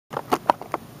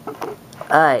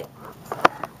Alright,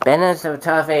 Bennett of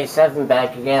Tough 87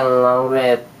 back again along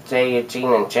with Jay,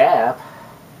 Eugene, and Jap.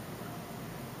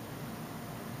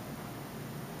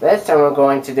 This time we're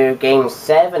going to do Game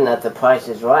 7 of The Price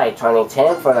is Right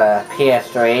 2010 for the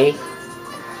PS3.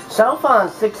 So far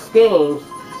in 6 games,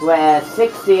 we're at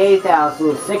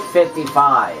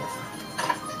 $68,655.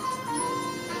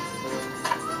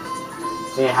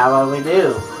 See how well we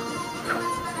do.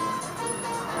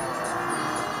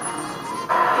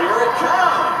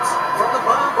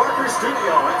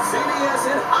 Studio at CBS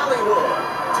in Hollywood.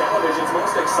 Television's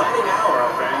most exciting hour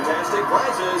of fantastic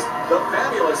prizes. The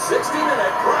fabulous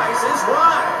 60-minute Price is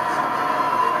Right.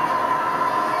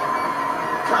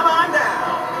 Come on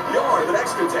down. You're the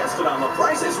next contestant on The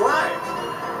Price is Right.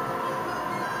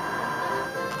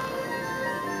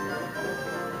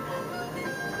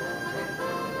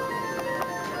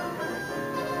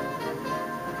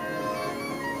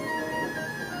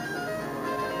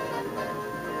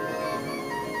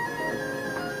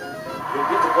 You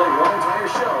get to play one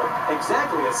entire show,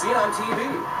 exactly as seen on TV.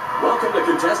 Welcome to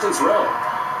Contestants Row.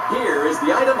 Here is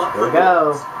the item up for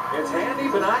grabs. It's handy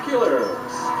binoculars.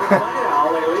 With Night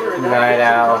Owl, a leader in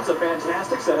navigation, comes a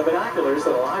fantastic set of binoculars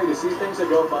that allow you to see things that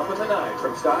go bump in the night.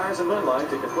 From stars and moonlight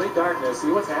to complete darkness,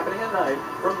 see what's happening at night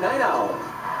from Night Owl.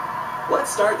 Let's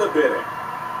start the bidding.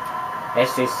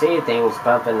 As you see things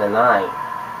bump in the night.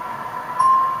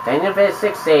 Daniel bids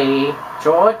 680,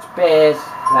 George bids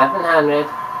 1100.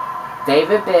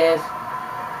 David bids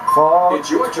 420.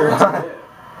 It's your turn to bid.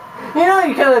 You know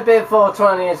you could have bid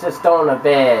 420 and just don't a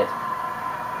bid.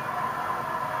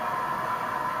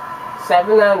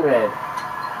 700.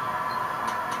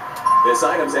 This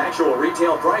item's actual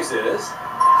retail price is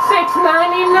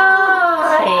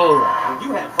 $6.99.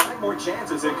 You have 5 more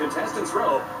chances in Contestants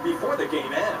Row before the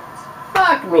game ends.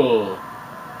 Fuck me.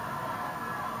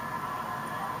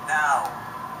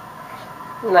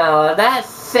 No, that's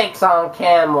 6 on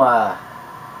camera.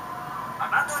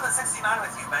 I'm not doing the 69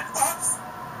 with you, man. Oops.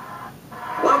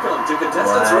 Welcome to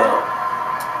Contestants Row.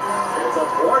 It's a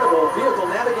portable vehicle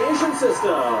navigation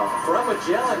system. From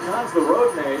Magellan comes the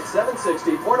Roadmate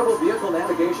 760 portable vehicle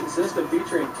navigation system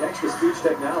featuring text-to-speech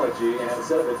technology and a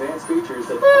set of advanced features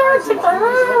that prizes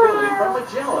usability from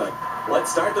Magellan. Let's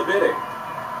start the bidding.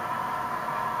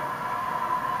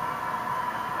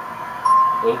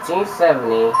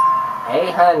 1870.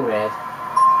 800.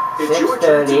 It's your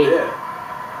turn to 630. bid.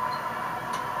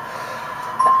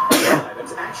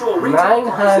 Item's actual retail 900.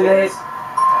 price is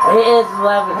It is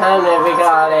 1100. We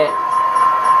got it.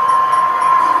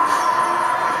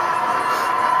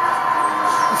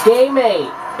 Game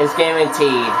 8 is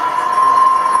guaranteed.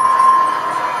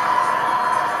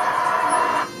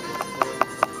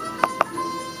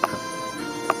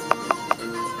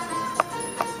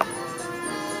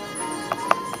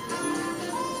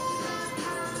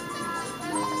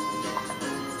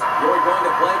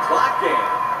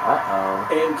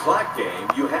 In Clock Game,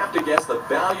 you have to guess the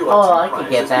value of two I could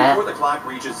prizes get that. before the clock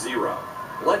reaches 0.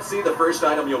 Let's see the first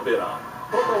item you'll bid on.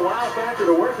 Put the wow factor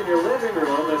to work in your living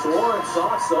room. This warm,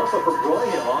 soft sofa from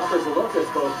Broyhill offers a look that's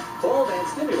both bold and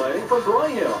stimulating from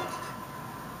Broyhill.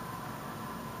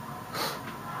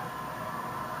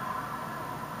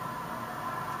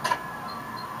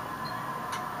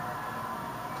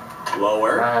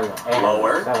 Lower,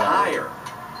 lower, higher.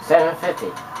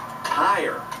 750.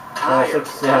 Higher. 7, 6,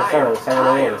 7,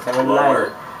 7, 8, 7,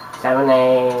 9, 7, 8,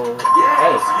 8.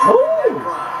 Yes, Ooh!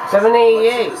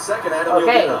 788.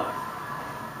 Okay.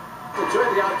 Enjoy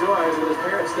the outdoors with his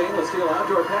parents' stainless steel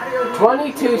outdoor patio.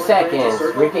 22 seconds.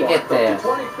 We can get there.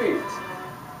 20 feet.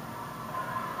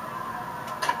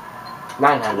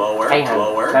 900. Lower, 800.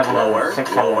 lower, 700. lower,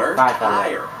 600. lower, 500.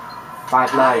 higher.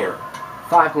 590.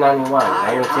 591,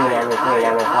 92, 93,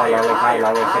 94, 95,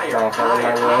 96,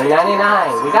 97, 98,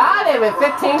 99. We got it with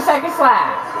 15 seconds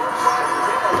left.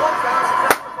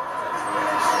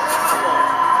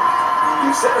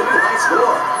 You set a new high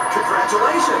score.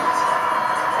 Congratulations.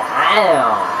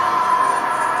 Wow.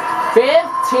 15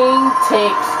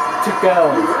 ticks to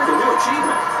go. You earned a new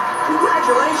achievement.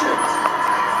 Congratulations.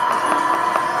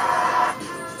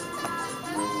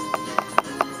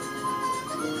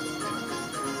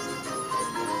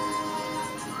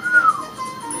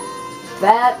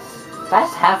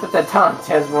 That's half of the time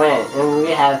just went, and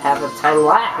we have half the time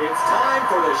left. It's time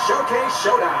for the Showcase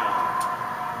Showdown.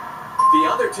 The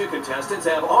other 2 contestants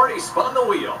have already spun the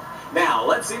wheel. Now,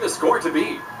 let's see the score to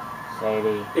beat.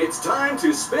 Shady. It's time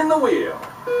to spin the wheel.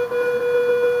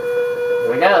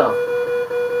 Here we go.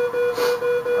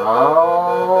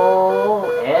 Oh,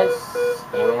 it's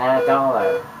aiming at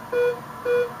 $1.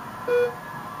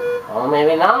 Oh,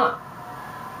 maybe not.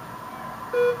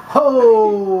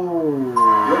 Ho!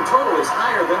 Your total is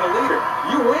higher than the leader.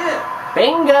 You win.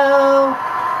 Bingo!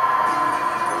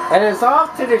 And it's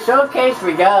off to the showcase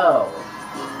we go.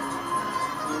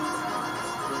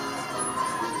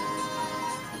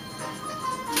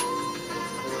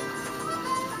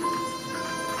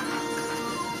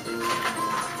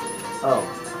 Oh,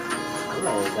 I'm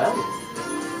already done.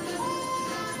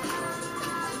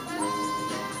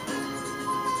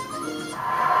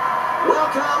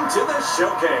 Welcome to the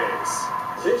showcase.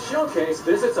 This showcase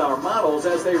visits our models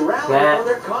as they rally for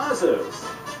their causes.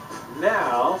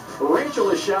 Now,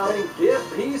 Rachel is shouting, "Give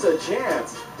peas a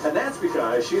chance." And that's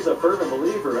because she's a fervent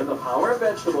believer in the power of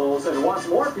vegetables and wants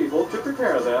more people to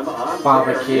prepare them on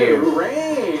barbecue their new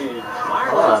range.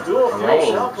 Marla's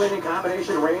dual-fuel self-cleaning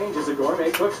combination range is a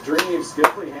gourmet cook's dream,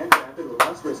 skillfully handcrafted with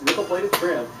lustrous nickel-plated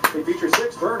trim. They feature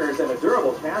 6 burners and a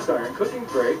durable cast-iron cooking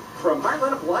grate from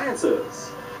Heartland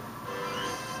Appliances.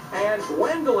 And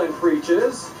Gwendolyn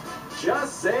preaches,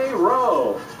 just say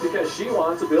row, because she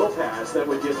wants a bill passed that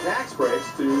would give tax breaks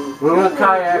to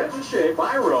kayak. get in shape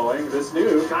by rowing this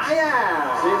new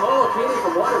kayak. The Molokini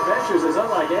from Water Ventures is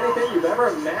unlike anything you've ever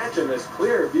imagined. This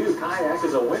clear view kayak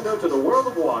is a window to the world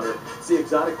of water. See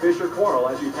exotic fish or coral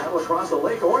as you paddle across the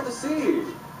lake or the sea.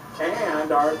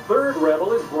 And our third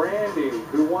rebel is Brandy,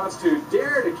 who wants to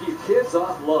dare to keep kids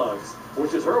off lugs,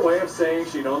 which is her way of saying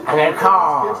she don't want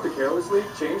kids to carelessly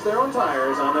change their own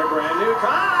tires on their brand new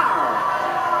car.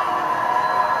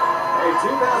 A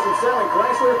 2007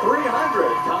 Chrysler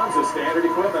 300 comes with standard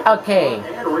equipment. Okay,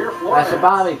 and rear floor that's a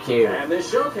barbecue, and this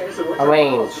showcase in which a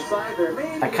range,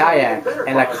 a kayak,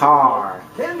 and a car.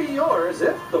 Can be yours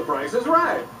if the price is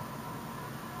right.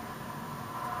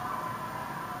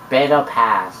 Bid or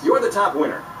pass? You're the top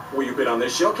winner. Will you bid on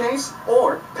this showcase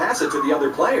or pass it to the other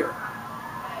player?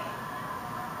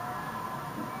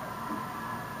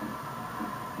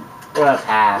 Or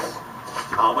pass.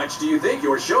 How much do you think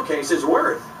your showcase is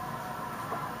worth?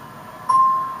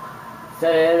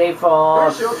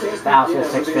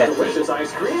 $34,650. Delicious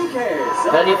ice cream case.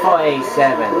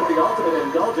 $34,870. With the ultimate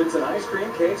indulgence in ice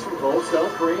cream cakes from Cold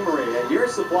Stone Creamery. A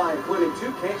year's supply, including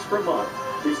 2 cakes per month.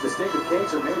 These distinctive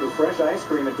cakes are made with fresh ice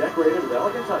cream and decorated with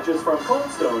elegant touches from Cold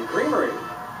Stone Creamery.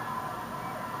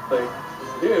 The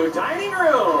new dining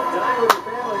room. Dine with your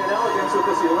family in elegance with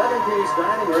this 11-piece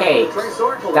dining room. Cakes.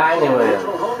 Dining room.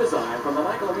 Original home design from the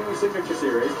Michael Amini Signature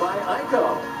Series by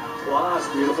Ico. Plus,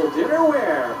 beautiful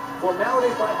dinnerware.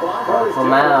 Formalities by Bob Brothers.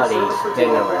 Formalities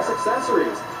dinnerware.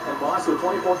 Accessories. And Boss with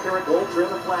 24-karat gold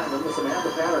trim and platinum, the Samantha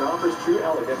pattern offers true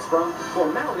elegance from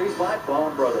Formalities by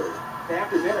Bond Brothers.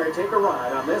 After dinner, take a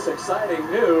ride on this exciting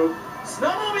new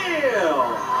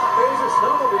snowmobile. Phaser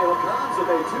Snowmobile comes with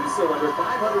a 2-cylinder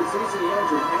 500cc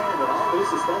engine and an all-new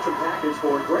suspension package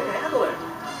for great handling.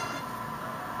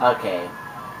 Okay.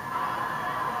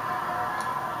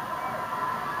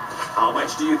 How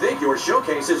much do you think your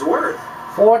showcase is worth?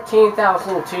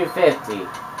 $14,250.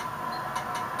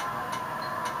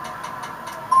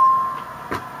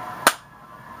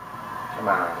 Come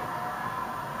on.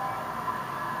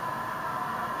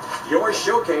 Your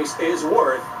showcase is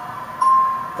worth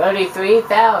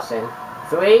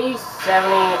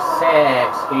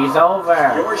 $33,376. He's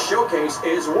over. Your showcase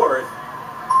is worth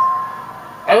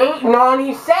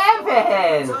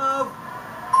 $897.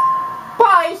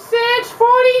 By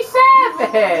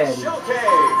 $647.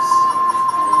 Showcase.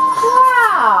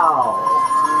 Wow.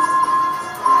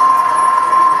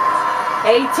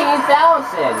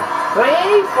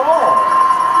 $18,384.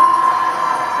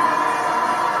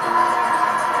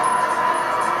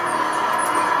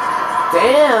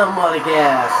 Damn, what a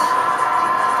guess.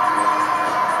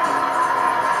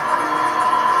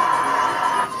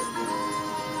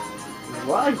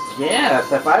 What a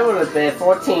guess. If I would have been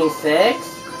 14.6,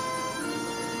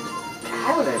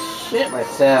 I would have shit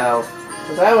myself.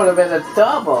 Because that would have been a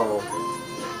double.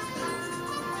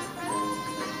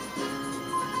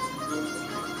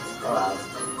 Wow.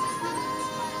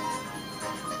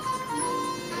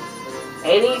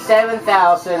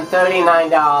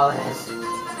 $87,039.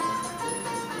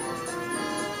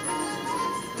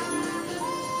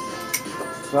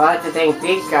 So I'd like to thank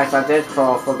these guys on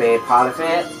Discord for being part of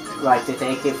it. I'd like to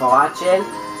thank you for watching.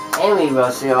 And we will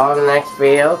see you all in the next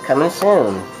video coming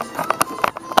soon.